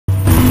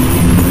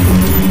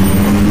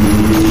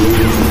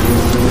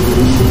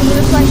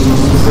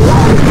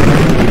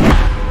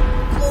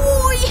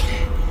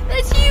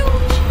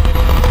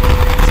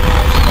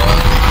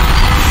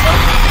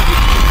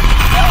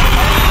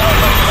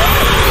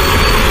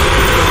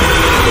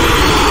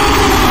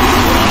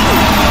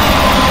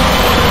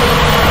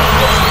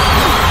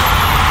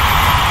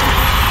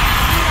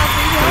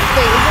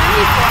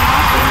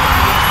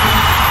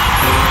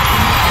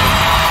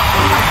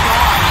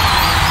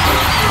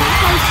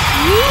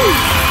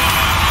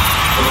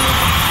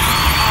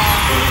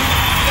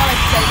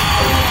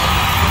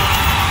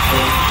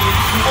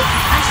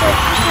asteroid,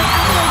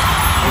 asteroid,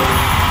 asteroid.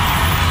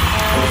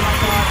 Oh my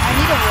god, I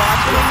need to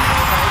watch it.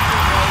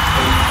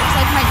 It's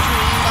like my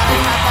dream that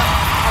I had that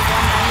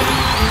one night,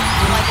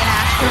 like an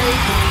asteroid,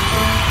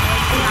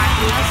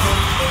 attacking us.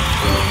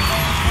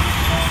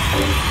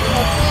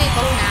 Hopefully it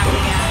doesn't happen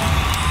again.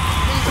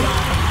 Please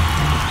don't.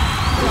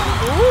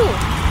 Ooh!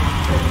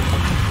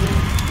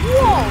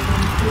 Whoa!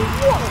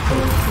 Whoa!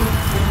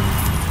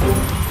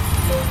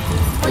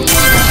 What do you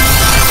mean?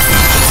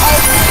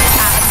 Okay, it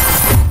happened.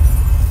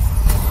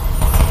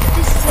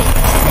 This is it.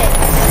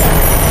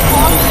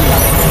 Calm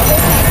down.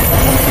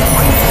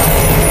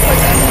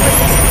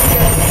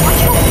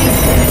 Watch how big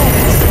this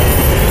is.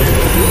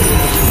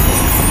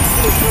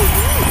 This is so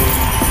weird.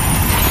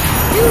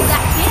 Dude,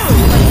 that hammer,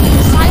 like,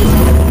 the size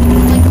of,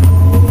 like,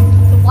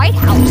 the White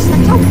House.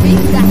 That's how big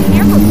that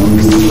hammer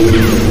looks.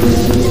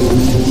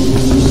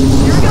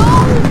 Here we go!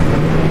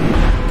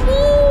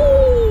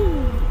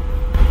 Ooh!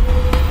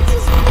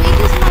 It's as big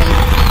as my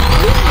finger.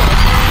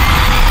 It's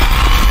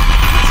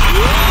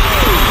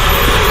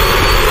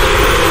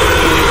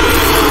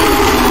huge!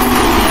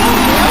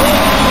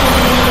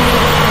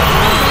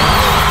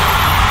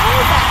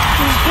 Oh, that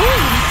is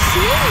going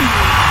insane!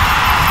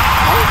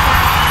 Oh,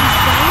 that is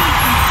going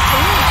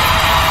insane!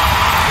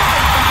 It's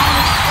like the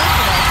hottest place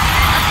of us.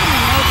 I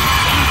didn't know this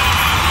thing.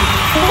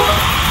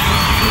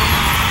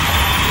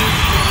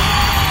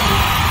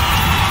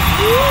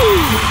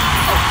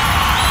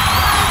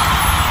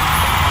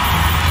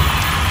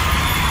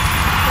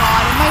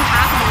 God, it might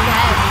happen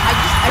again. I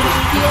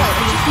just feel it.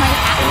 It just might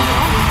happen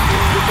again.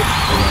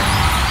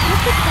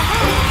 Look at that.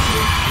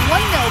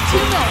 1 mil, 2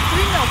 mil,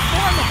 3 mil,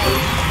 4 mil.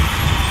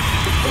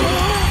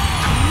 4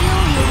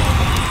 million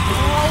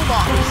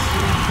Robux.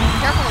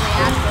 Careful of the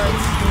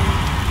asteroids.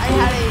 I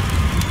had a...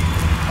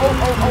 Oh.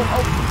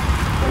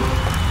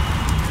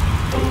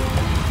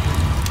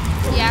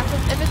 Yeah,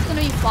 if it's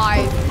gonna be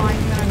 5, I'm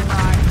gonna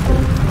cry.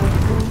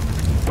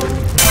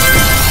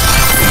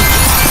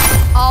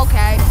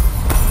 Okay.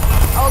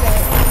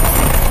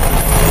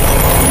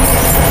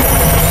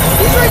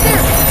 He's right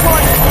there.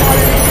 Run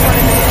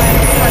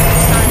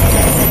this time.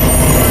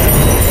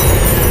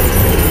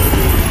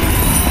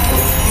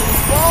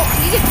 Well,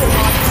 he did good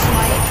on this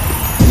Smite.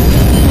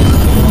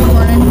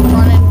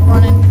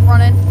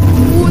 Running.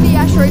 Ooh, the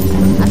asteroids.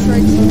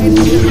 Maybe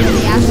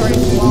the asteroids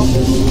as well.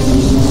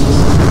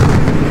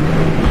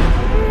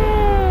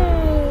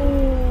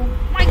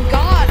 My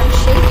god, I'm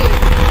shaking.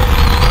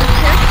 My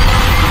character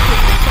is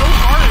shaking so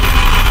hard.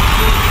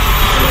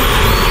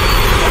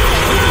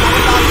 Okay, I'm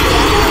about to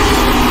get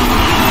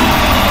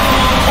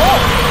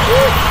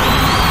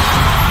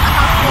I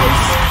got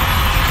close.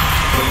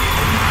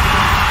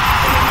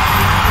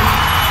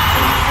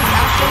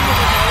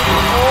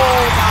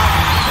 Oh god,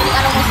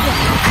 that almost hit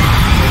me.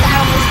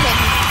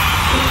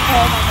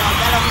 Oh my god,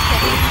 that almost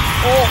hit me.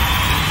 Oh.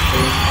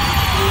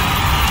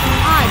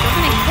 God, they're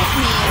gonna hit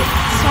me at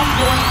some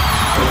point.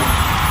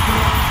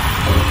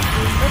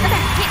 They're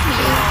gonna hit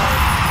me.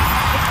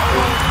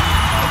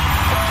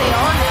 If they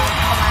are gonna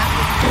come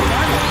after me, they're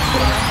gonna hit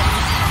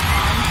me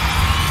sometime.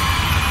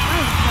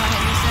 They're gonna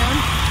hit me soon.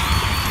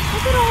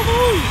 Look at all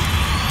those.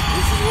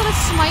 This is what a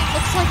Smite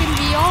looks like in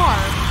VR.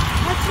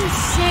 That's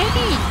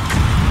insane.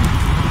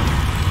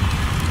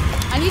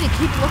 I need to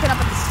keep looking up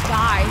at the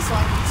sky so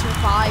I can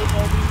survive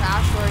all these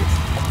asteroids.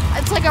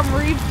 It's like I'm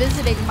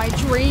revisiting my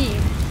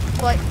dream,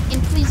 but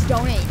please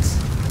donate.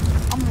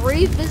 I'm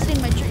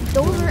revisiting my dream.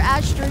 Those are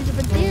asteroids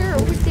over there.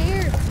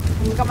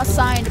 Got my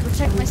sign to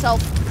protect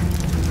myself.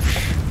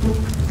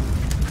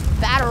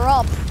 Batter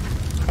up.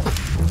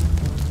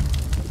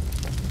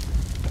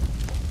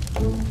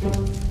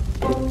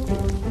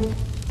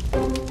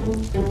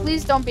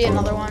 Please don't be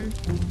another one.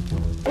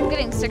 I'm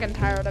getting sick and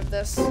tired of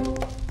this.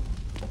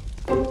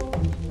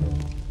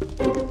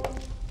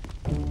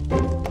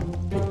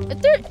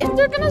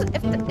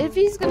 If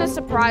he's gonna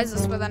surprise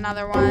us with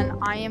another one,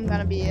 I am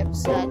gonna be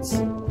upset.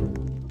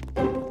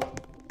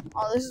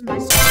 Oh, this is my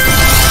song.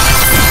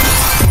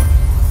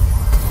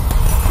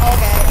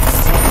 Okay.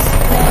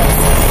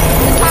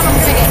 This time I'm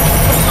gonna get it.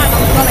 This time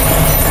I'm gonna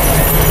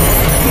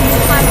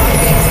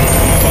get it.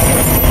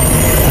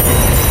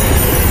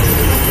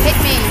 Hit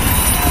me.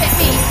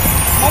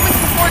 Moments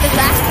before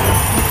disaster.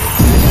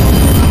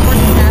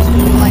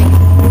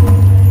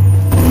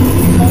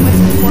 Moments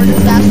before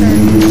disaster.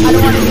 I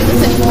don't want to do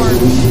this anymore.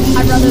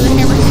 I'd rather the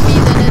hammer hit me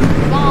than it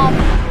bomb.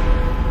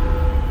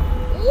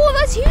 Oh,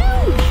 that's huge!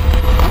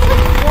 That's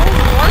like World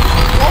War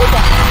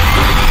Robot.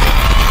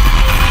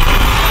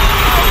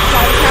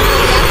 Sorry, careful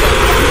the asteroid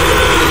again.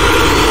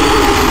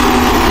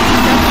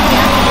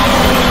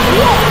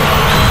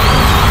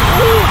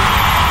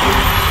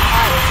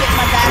 Alright, get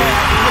my battery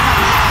out.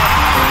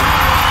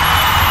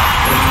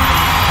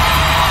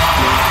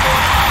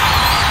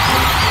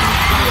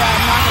 Yeah,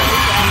 I'm not gonna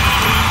reach that.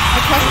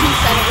 My question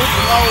said it was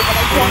low, but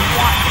I don't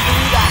want to do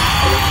that.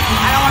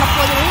 I don't want to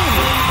plug it in.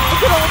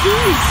 Look at all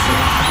these.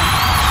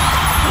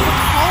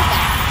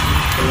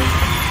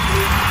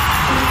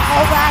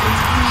 Callback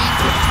need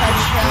to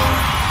touch hell.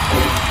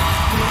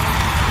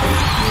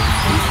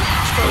 These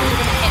asteroids are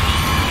gonna hit me.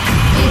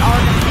 They are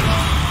gonna hit me.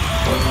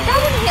 that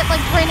one hit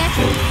like right next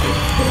to me?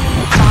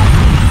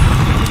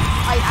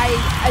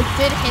 I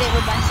did hit it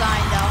with my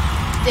sign though.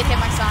 Did hit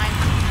my sign.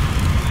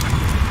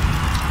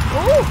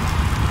 Ooh.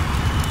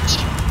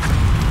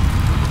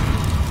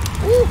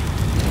 Ooh.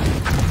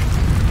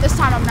 This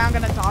time I'm now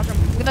gonna dodge him.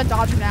 I'm gonna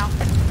dodge him now.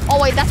 Oh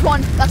wait, that's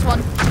one. That's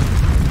one.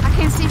 I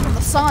can't see from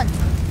the sun.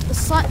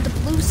 The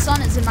blue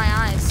sun is in my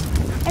eyes.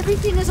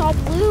 Everything is all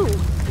blue.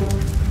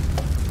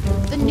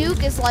 The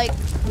nuke is like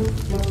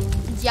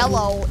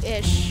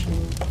yellow-ish,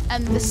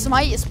 and the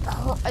Smite is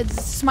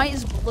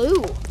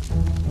blue.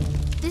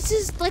 This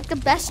is like the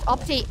best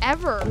update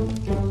ever.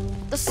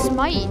 The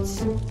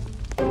Smite,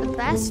 the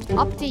best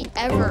update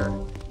ever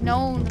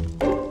known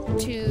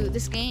to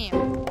this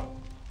game.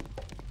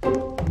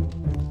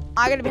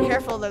 I gotta be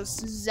careful of those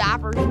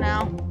zappers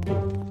now.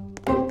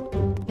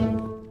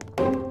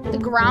 The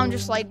ground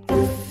just like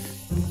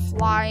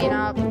flying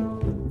up.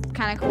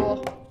 Kind of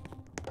cool.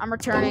 I'm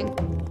returning.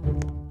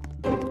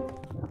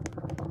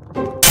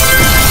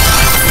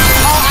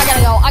 Oh, I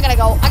gotta go. I gotta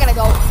go. I gotta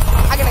go.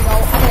 I gotta go.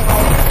 I gotta go.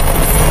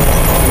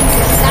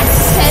 That's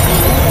 7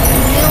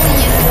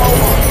 million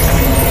Robux.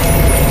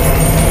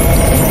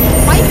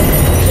 My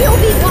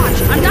POV, watch.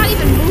 I'm not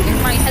even moving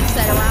my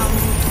headset around.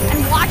 And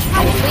watch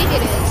how big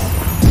it is.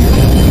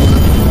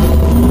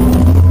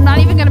 I'm not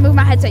even gonna move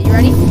my headset. You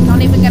ready?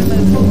 Not even gonna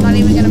move. Not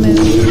even gonna move.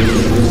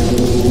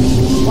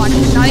 Watch.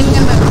 Not even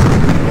gonna move.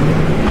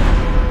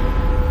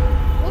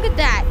 Look at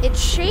that. It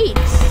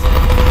shakes.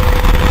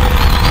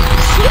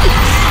 It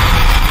shakes.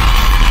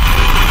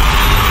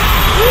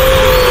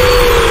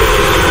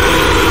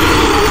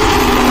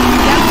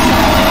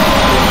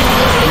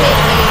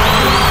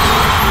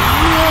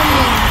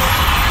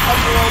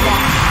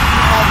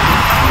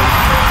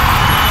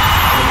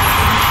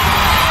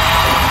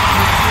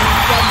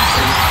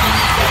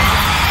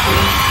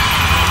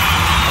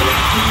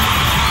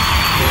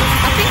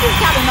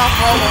 Got enough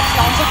Robux,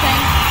 don't you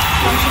think?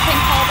 Don't you think,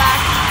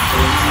 callback?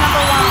 He's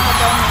 #1 on the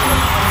donor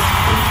list.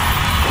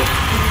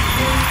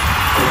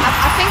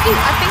 I think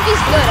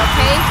he's good,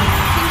 okay?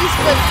 I think he's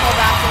good,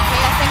 callback,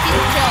 okay? I think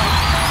he's chilling.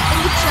 I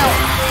think he's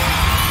chilling.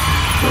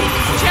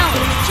 He's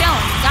chilling, he's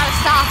chilling. You gotta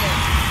stop it.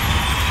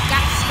 You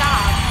gotta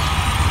stop.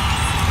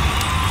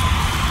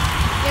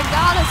 You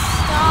gotta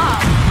stop.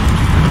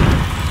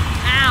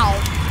 Ow.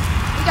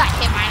 You got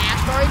hit by an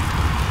asteroid.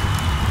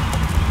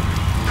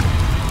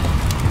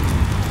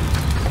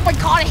 Oh my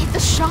god, it hit the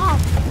shop.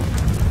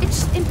 It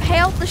just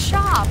impaled the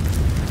shop.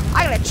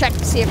 I gotta check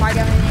to see if I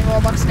got any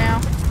Robux now.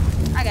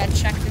 I gotta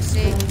check to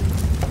see.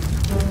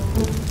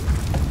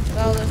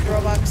 Well, those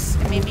Robux,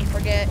 it made me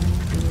forget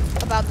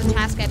about the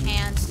task at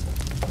hand.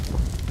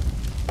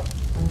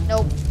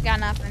 Nope, got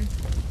nothing.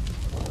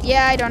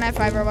 Yeah, I don't have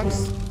 5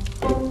 Robux.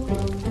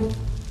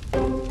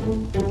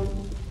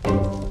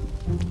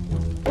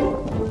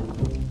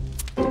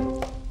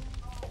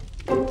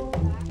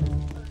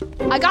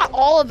 I got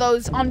all of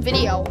those on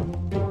video.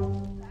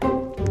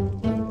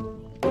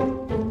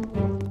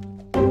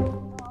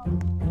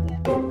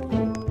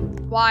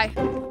 Why?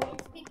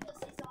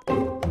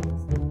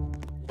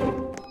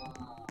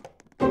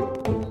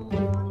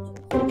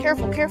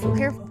 Careful, careful,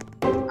 careful.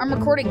 I'm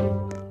recording.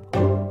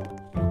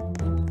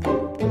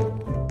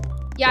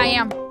 Yeah, I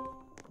am.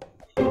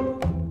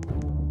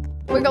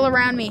 Wiggle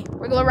around me.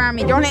 Wiggle around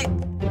me. Don't hit.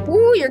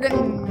 Ooh, you're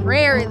getting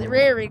very,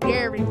 very,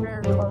 very,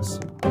 very close.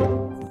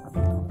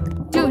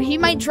 Dude, he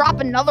might drop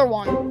another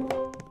one.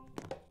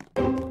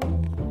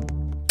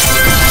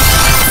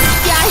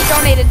 Yeah, he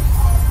donated.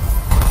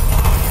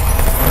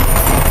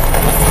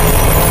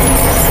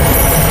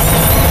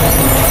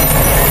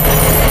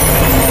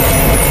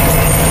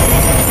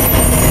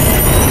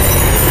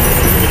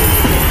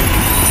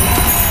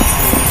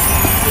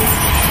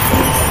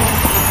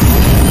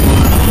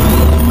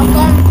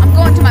 I'm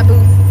going to my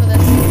booth for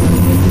this.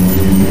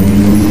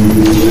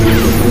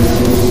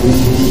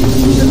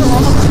 There's a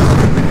wall.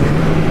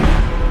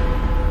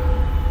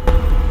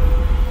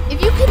 If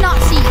you cannot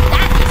see,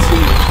 that is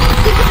huge.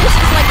 Think of this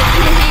as like a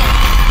human hand.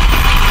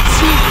 It's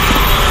huge.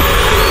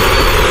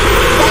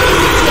 That is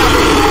the tail.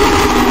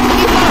 If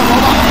you want to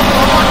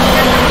roll off,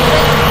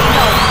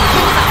 no,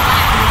 think about that.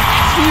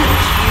 That's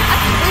huge.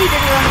 That's way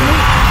bigger on the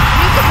move.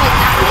 You can like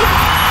that big.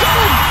 It's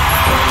like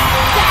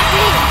that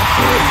big.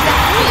 It's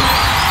that big.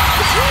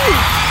 It's huge.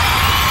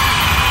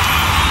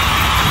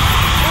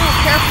 Oh,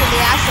 careful the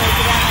asteroids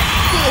again. I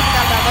completely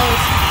forgot about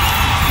those.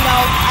 You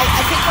know,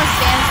 I think my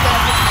stand's gonna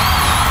fix my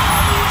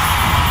these.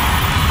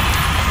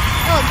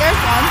 Oh,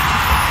 there's one.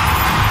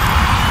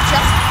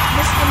 Just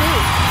missed the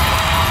move.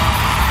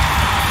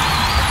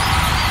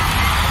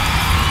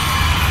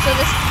 So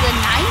this is the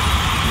 9th?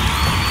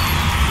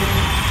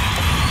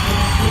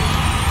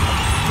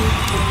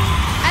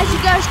 As you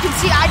guys can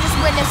see, I just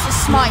witnessed a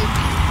Smite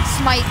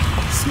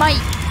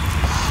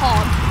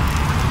hog.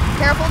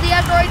 Careful the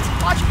asteroids.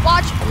 Watch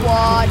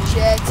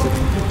it.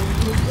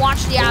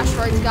 Watch the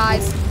asteroids,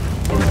 guys.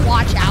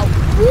 Watch out.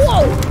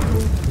 Whoa!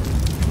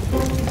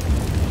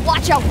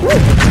 Watch out. Woo!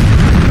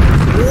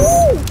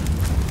 Woo!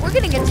 We're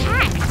getting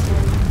attacked.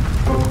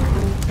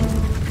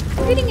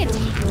 We're getting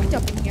attacked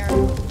up in here.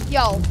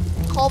 Yo,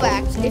 Call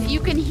back if you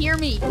can hear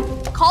me.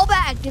 Call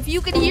back if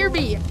you can hear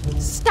me.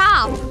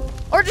 Stop.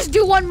 Or just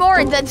do one more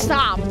and then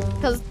stop.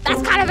 Because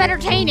that's kind of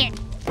entertaining.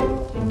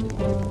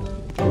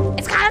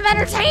 It's kind of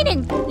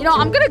entertaining. You know,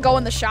 I'm going to go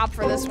in the shop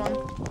for this one.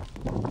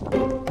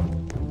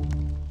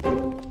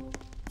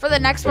 For the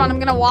next one, I'm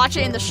going to watch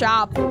it in the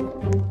shop.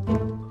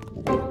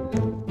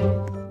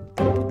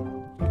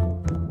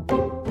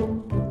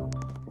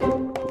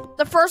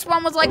 The first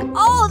one was like,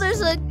 oh,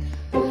 there's a...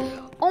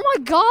 Oh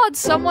my god,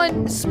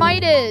 someone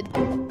smited.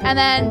 And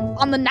then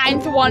on the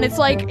 9th one, it's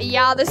like,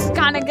 yeah, this is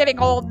kind of getting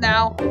old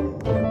now.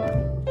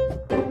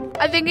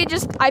 I think it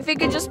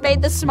just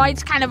made the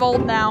smites kind of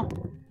old now.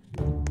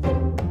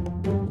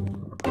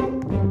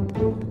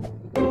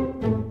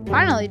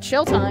 Finally,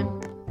 chill time.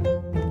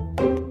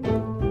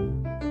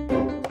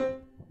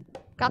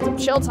 Got some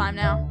chill time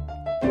now.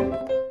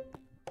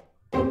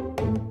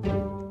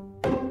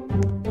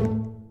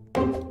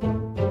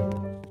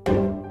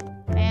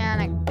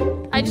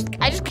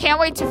 I just can't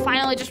wait to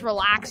finally just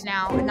relax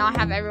now and not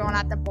have everyone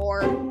at the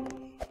board.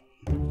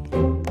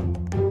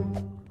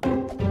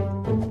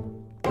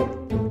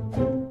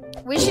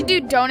 We should do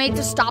donate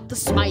to stop the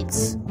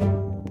smites.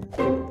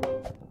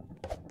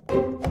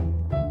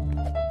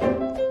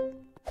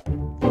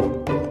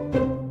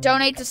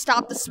 Donate to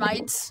stop the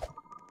smites.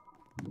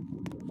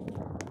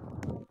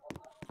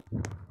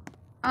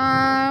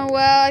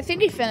 Well, I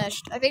think he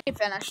finished.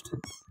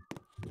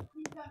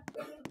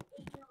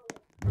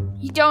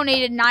 He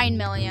donated 9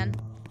 million.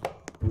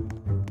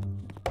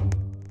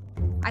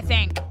 I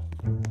think.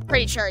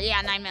 Pretty sure,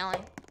 yeah, 9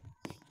 million.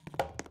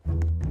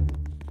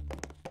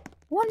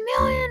 1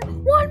 million!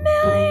 1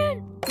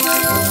 million!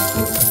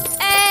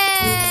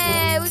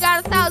 Hey! We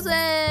got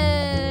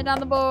 1,000 on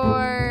the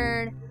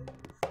board.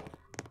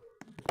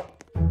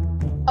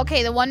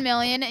 Okay, the 1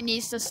 million, it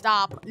needs to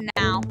stop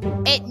now.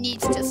 It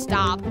needs to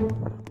stop.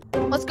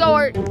 Let's go,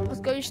 Art.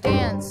 Let's go your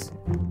stands.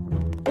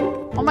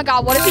 Oh my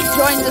god, what if he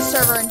joins the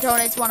server and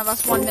donates one of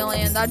us 1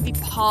 million? That'd be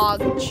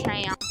pog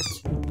champ.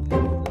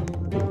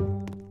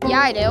 Yeah,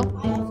 I do.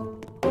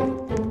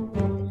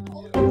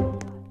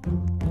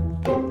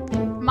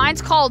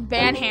 Mine's called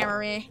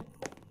Banhammery.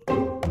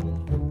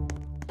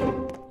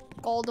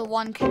 Goal to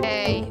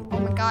 1K. Oh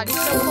my god, he's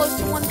so close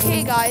to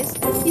 1K, guys.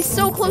 He's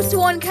so close to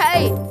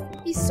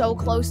 1K. He's so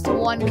close to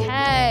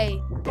 1K.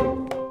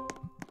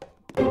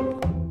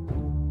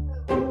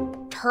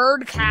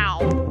 Turd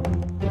cow.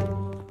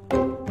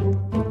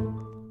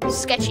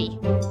 Sketchy.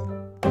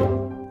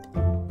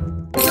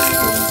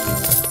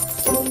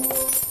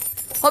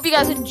 Hope you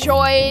guys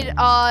enjoyed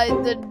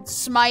the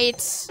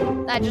smites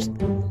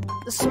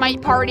the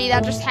smite party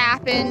that just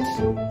happened.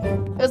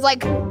 It was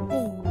like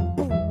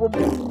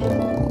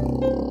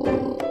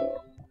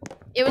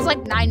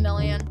 9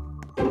 million.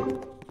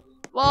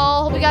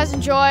 Well, hope you guys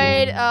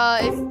enjoyed.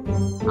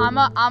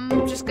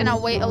 I'm just gonna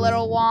wait a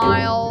little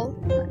while,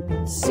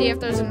 see if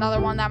there's another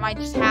one that might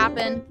just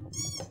happen.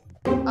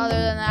 Other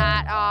than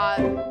that,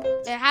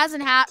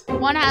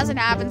 one hasn't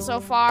happened so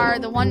far.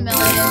 The 1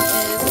 million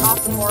is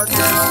off the board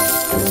now.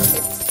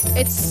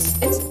 It's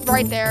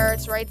right there.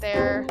 It's right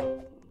there.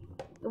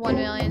 The 1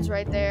 million's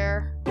right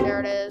there. There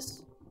it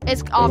is.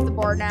 It's off the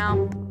board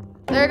now.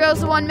 There goes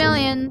the 1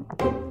 million.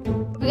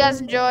 Hope you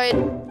guys enjoyed.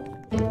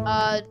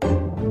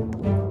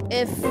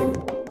 If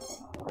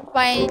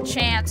by any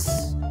chance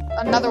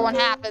another one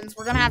happens,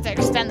 we're gonna have to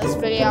extend this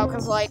video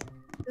because like.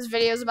 This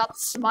video is about the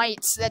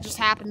smites that just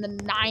happened, the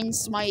 9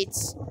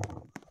 smites.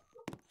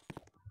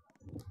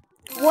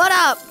 What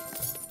up?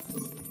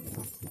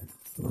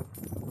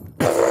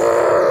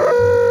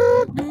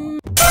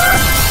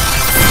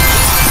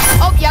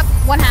 Oh, yep,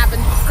 one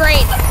happened.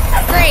 Great,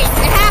 great,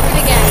 it happened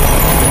again.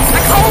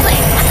 I called it,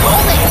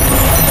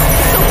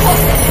 So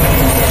close. I'm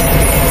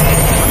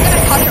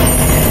gonna touch him.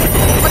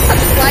 I'm gonna touch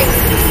his legs.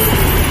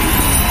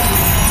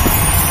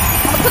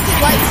 I'm gonna touch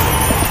his legs.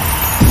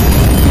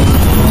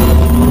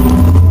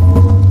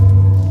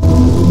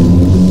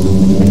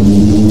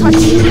 Touch.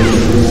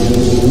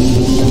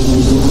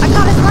 I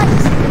got his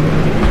legs.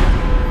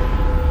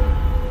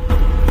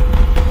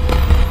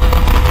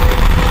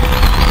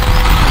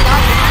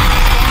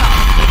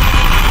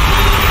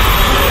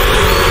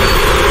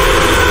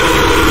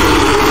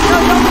 No,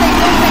 don't say.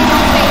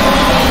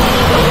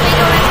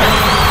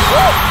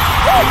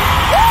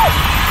 Woo!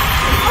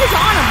 I was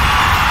on him.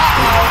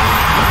 Uh-oh.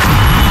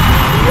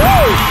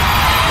 Woo!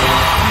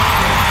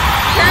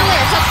 Apparently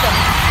I touched him.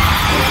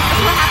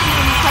 That's what happens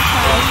when you touch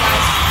one of those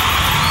guys.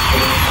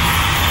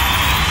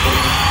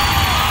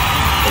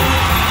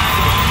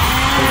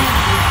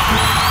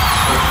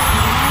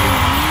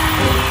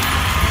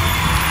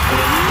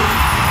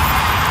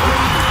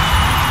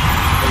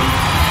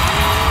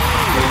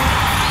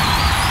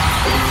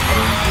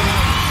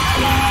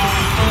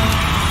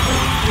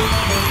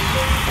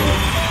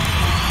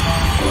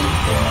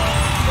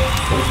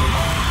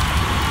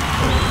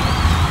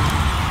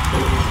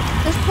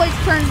 This place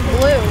turns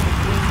blue.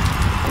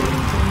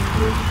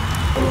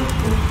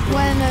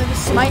 When the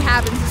smite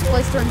happens, this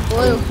place turns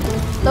blue.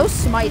 Those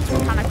smites were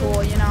kind of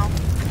cool, you know.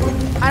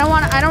 I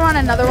don't want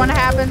another one to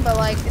happen, but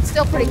like it's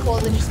still pretty cool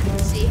to just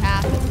see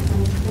happen.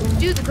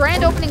 Dude, the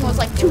grand opening was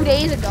like 2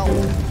 days ago.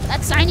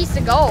 That sign needs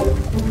to go.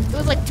 It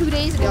was like 2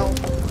 days ago.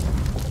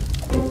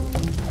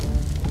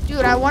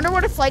 Dude, I wonder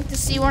what it's like to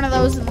see one of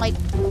those in like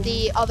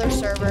the other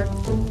server.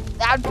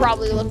 That would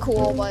probably look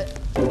cool, but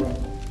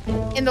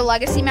in the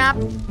legacy map,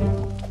 it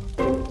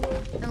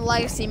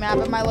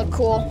might look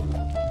cool.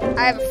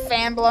 I have a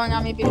fan blowing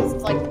on me because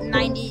it's like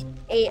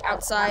 98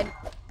 outside.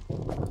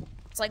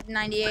 It's like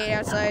 98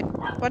 outside.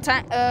 What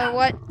time?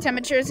 What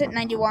temperature is it?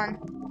 91.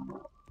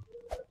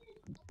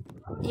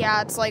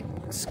 Yeah, it's like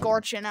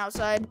scorching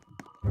outside.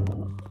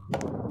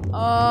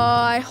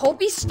 I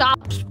hope he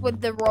stops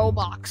with the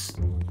Robux.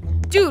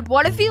 Dude,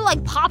 what if he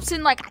like pops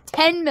in like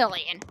 10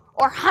 million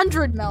or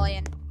 100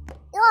 million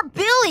or a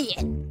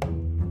billion?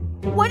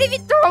 What if he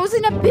throws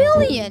in a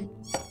billion?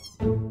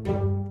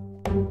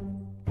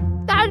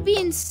 That'd be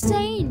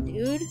insane,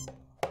 dude.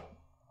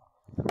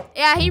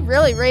 Yeah, he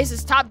really raised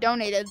his top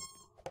donated.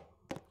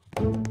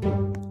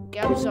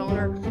 Gebs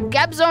owner.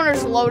 Gebs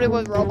owner's loaded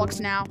with Robux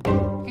now.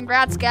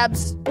 Congrats,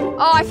 Gebs.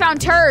 Oh, I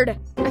found Turd.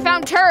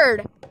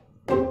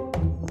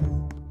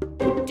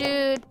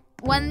 Dude,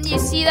 when you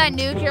see that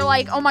nuke, you're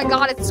like, oh my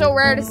god, it's so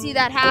rare to see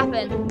that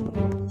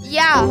happen.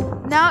 Yeah,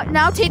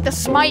 now take the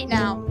Smite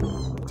now.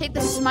 Take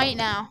the Smite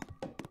now.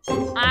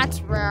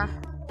 That's rare.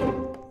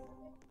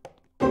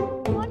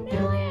 1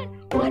 million.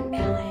 1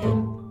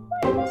 million.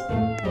 1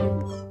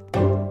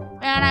 million.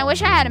 Man, I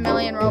wish I had 1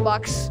 million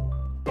Robux.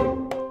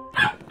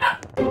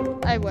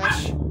 I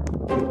wish.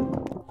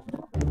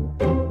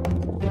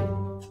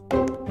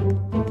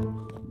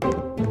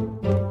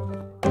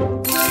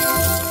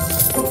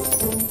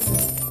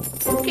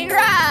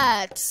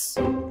 Congrats!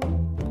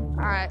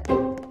 Alright.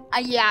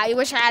 Yeah, I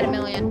wish I had 1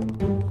 million.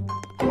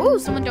 Ooh,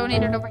 someone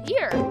donated over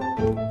here.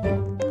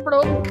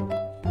 Broke.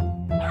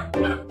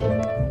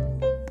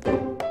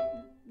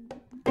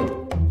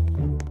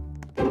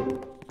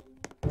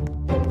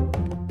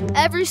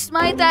 Every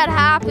smite that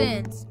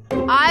happens,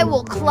 I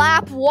will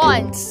clap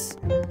once.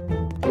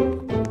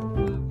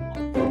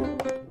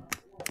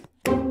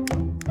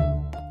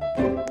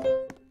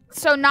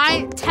 So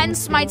 10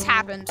 smites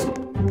happened.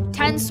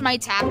 10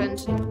 smites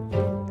happened.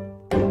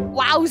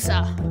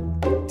 Wowza.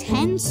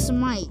 10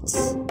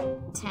 smites.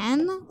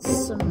 10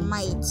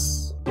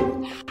 smites.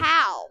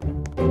 How?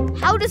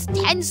 How does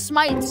 10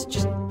 smites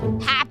just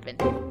happen?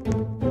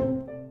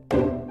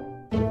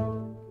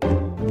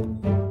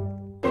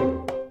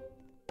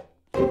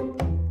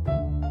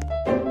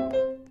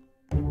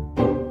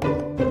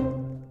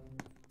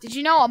 Did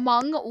you know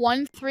Among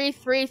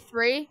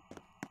 1333?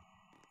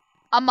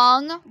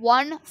 Among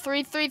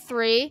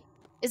 1333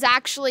 is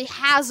actually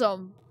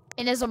Hasm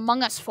in his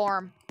Among Us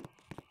form.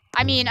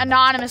 I mean,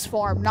 anonymous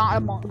form, not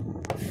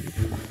Among.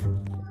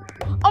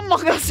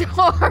 Among Us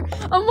form!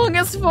 Among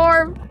Us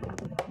form!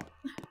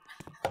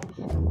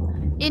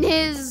 In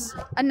his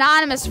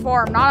anonymous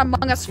form, not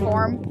Among Us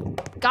form.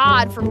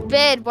 God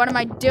forbid, what am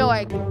I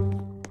doing?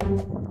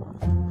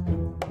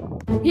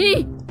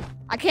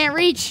 I can't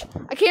reach!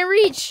 I can't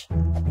reach!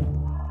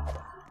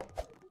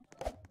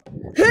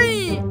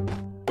 Hey!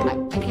 I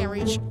can't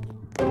reach.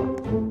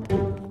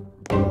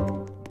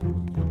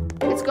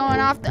 It's going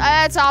off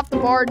it's off the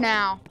board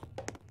now.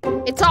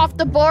 It's off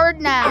the board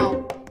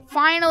now.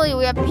 Finally,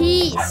 we have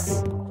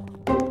peace.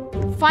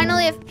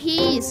 Finally have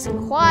peace.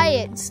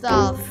 Quiet and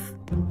stuff.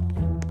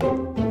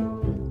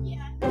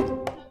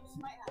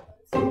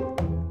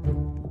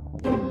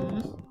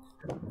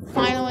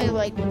 Finally,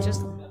 like,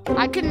 just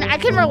I can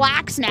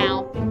relax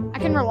now. I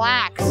can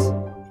relax.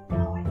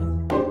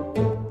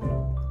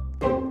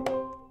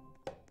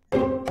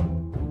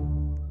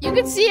 You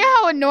can see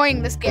how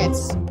annoying this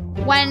gets.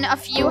 When a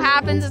few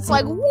happens, it's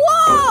like,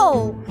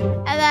 whoa!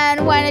 And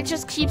then when it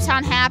just keeps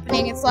on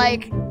happening, it's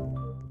like,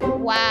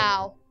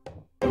 wow.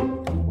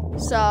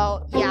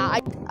 So, yeah,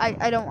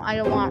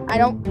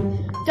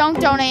 don't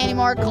donate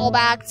anymore, call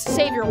back,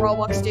 save your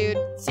Robux, dude.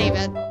 Save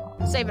it.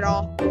 Save it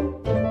all.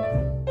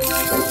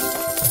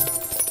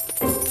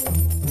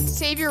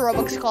 Save your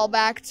Robux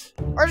callback.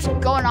 Or just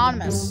go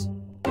anonymous.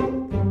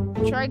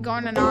 Try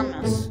going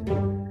anonymous.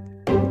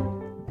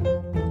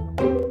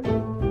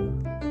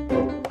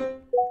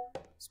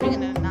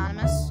 Speaking of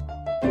anonymous,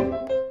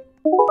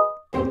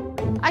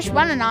 I should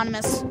run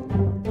anonymous.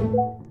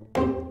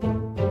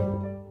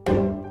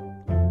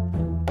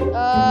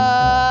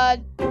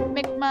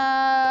 Make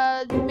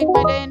my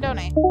day and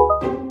donate.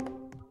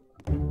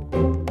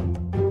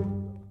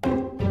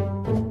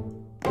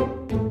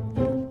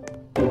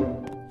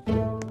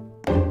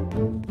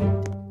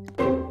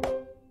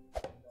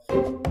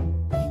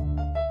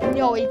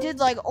 Yo, he did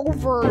like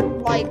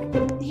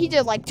he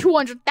did like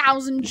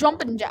 200,000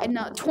 jumping jacks,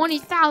 no,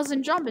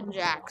 20,000 jumping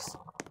jacks.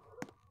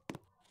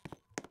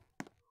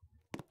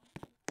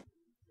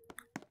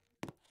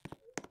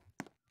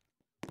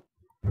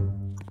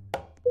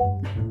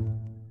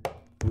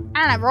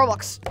 I don't have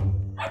Robux.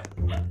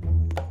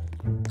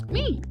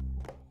 Me.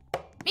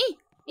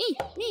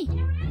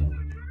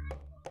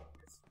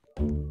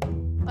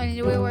 I need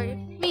to wait.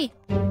 Me.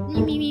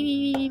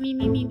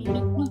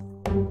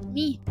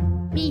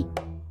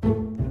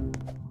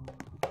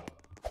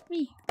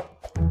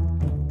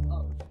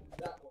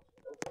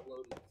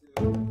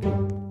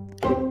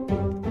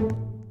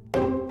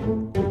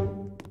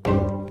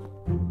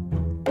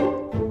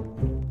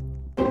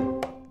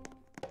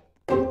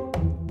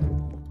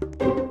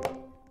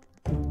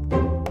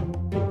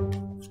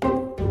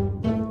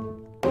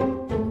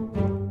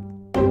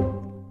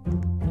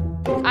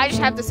 I just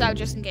have this out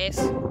just in case.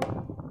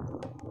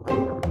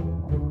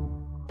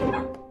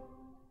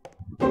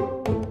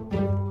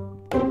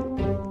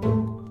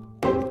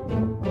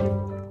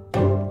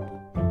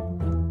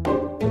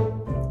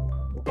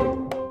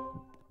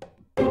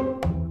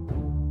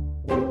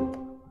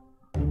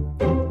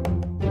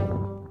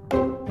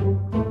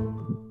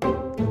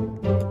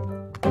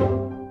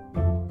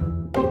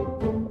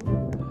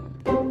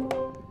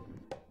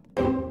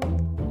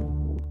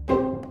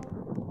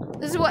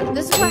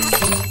 This is what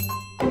happens.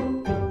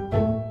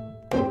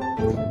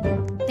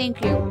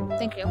 Thank you.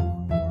 Thank you.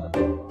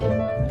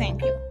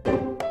 Thank you.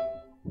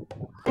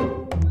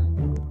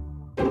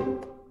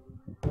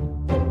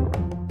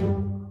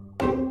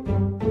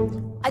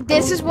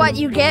 This is what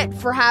you get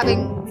for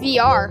having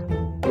VR.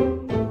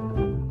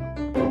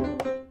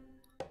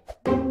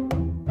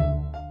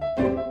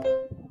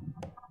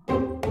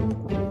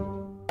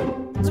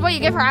 This is what you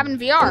get for having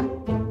VR.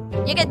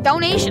 You get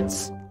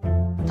donations.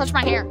 Touch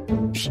my hair.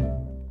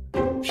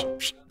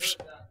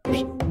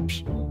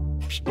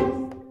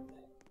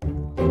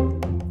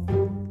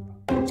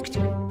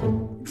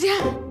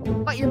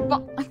 But your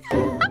butt.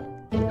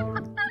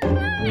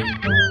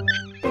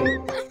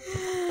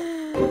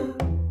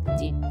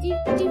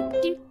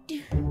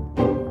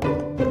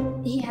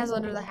 He has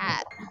under the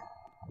hat.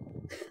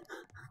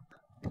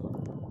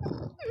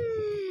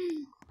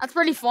 That's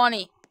pretty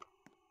funny.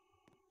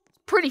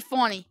 Pretty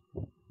funny.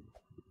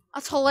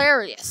 That's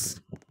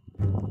hilarious.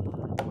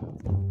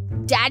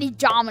 Daddy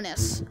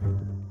Dominus.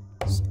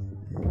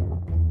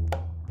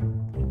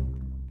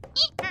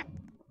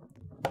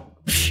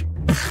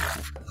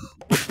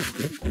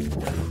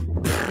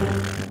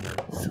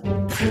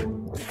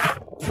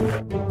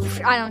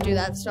 I don't do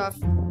that stuff.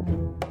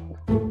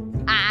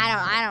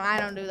 I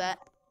don't do that.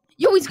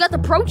 Yo, he's got the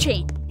pro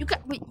chain. You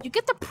get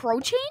the pro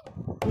chain?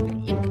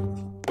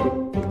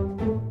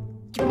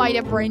 You might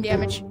have brain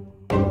damage.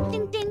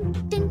 Ding ding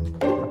ding.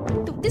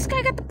 Dude, this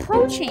guy got the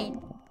pro chain.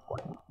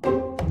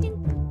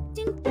 Ding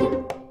ding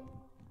ding.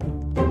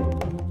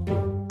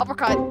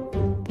 Uppercut.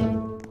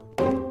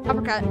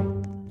 Uppercut.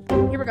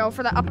 Here we go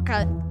for the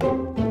uppercut.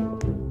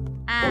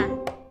 Ah.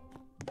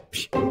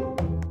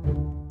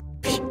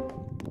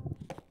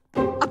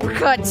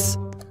 Uppercuts.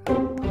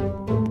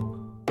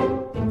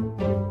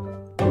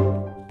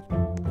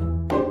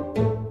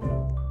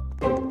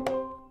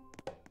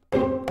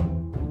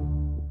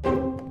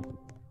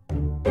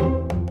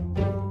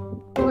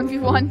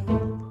 1v1.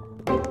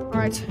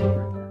 Alright.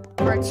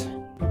 Alright.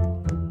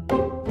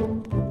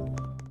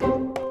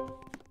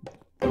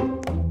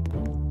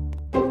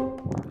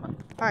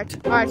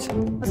 Alright.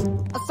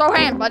 Let's throw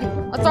hands, buddy.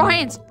 Let's throw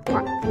hands.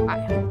 Alright.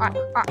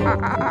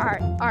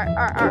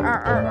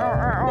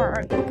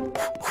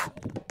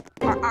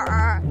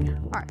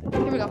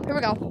 Here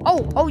we go.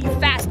 Oh, you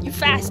fast. You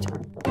fast.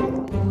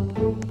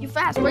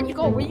 Where'd you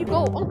go?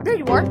 Oh, there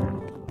you are.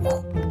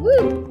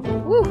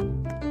 Woo.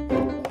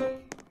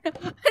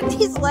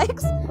 These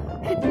legs.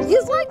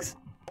 His legs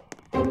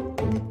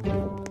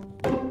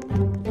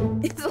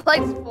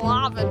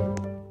flopping.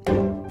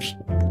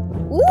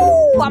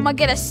 Ooh, I'm gonna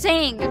get a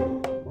sing.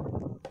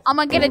 I'm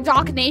gonna get a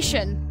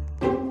dognation.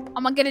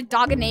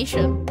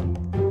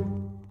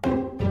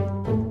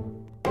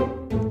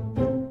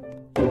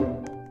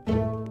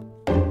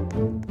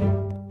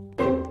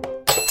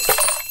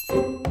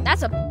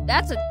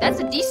 That's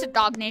a decent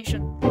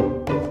dognation.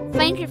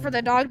 Thank you for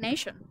the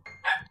dognation.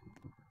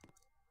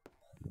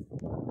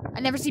 I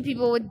never see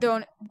people with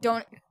donate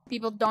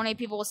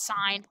people with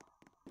sign.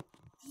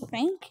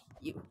 Thank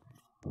you.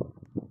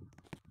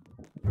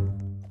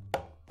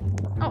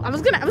 Oh, I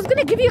was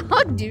gonna give you a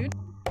hug, dude.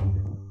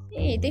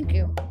 Hey, thank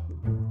you.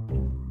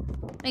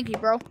 Thank you,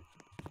 bro.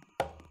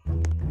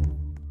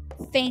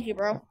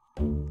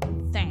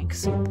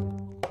 Thanks.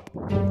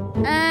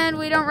 And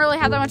we don't really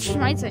have that much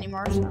Smites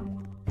anymore, so.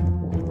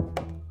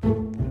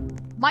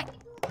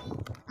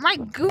 My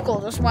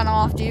Google just went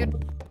off, dude.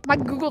 It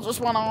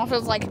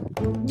was like,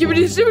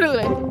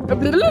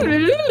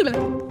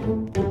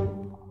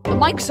 the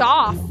mic's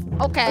off.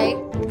 Okay,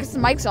 I guess the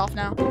mic's off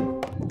now.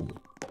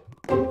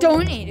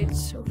 Donated.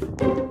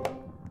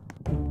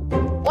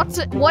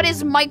 What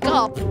is mic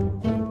up?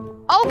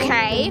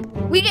 Okay,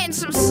 we getting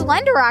some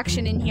Slender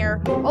action in here.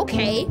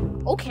 Okay.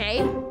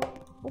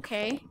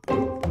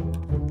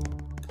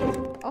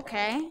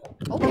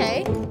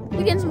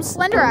 We getting some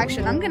Slender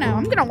action. I'm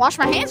gonna wash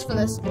my hands for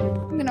this.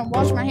 I'm gonna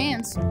wash my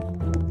hands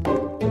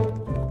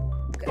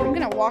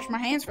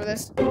for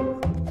this.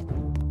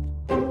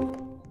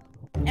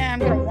 And I'm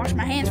gonna wash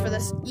my hands for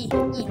this.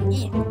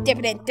 Dip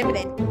it in.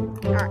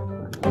 Alright.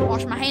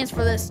 Wash my hands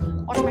for this.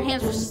 Wash my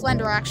hands for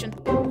Slender action.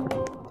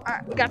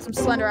 Alright, we got some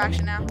Slender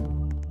action now.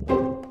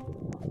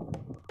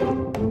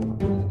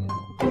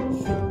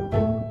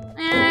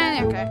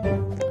 Okay.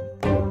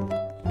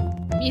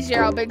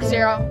 B0, big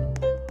 0.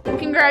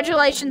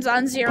 Congratulations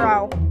on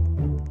 0.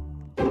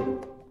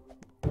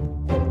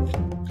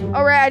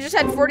 Alright, I just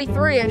had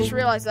 43. I just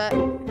realized that.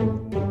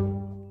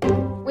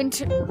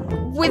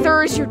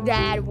 Wither is your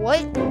dad.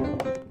 What?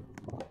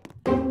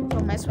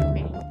 Don't mess with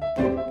me.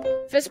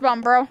 Fist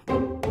bump, bro.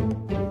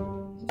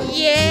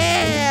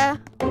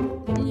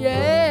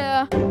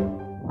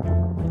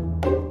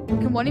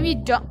 Can one of you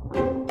jump?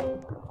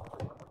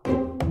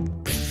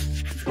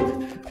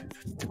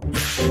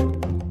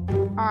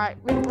 Alright,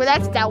 well,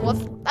 that's dealt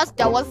with. That's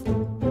dealt with.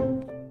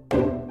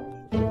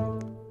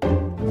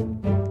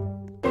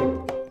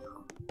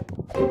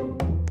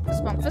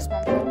 Fist bump, fist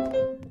bump.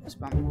 Fist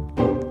bump.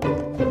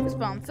 Fist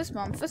bump, fist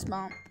bump, fist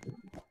bump.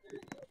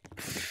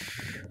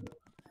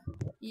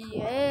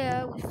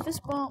 Yeah, we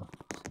fist bump.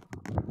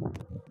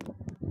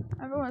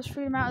 Everyone's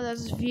freaking out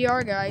as this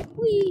VR guy.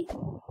 Whee!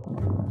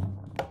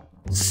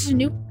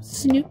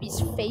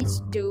 Snoopy's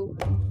face do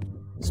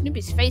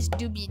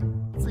be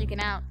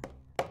freaking out.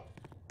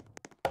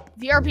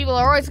 VR people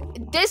are always.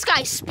 This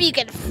guy's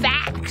speaking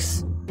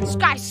facts. This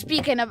guy's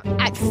speaking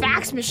at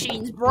fax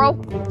machines, bro.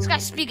 This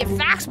guy's speaking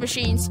fax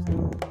machines.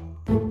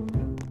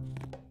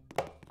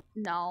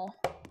 No,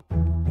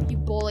 you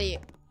bully.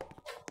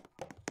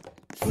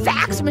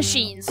 Fax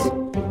machines.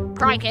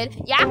 Cry, kid.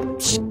 Yeah.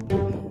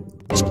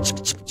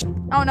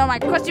 Oh no, my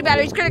question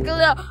battery's critical.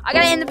 I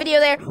gotta end the video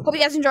there. Hope you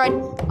guys enjoyed.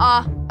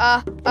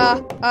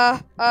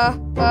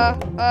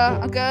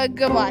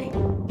 Goodbye.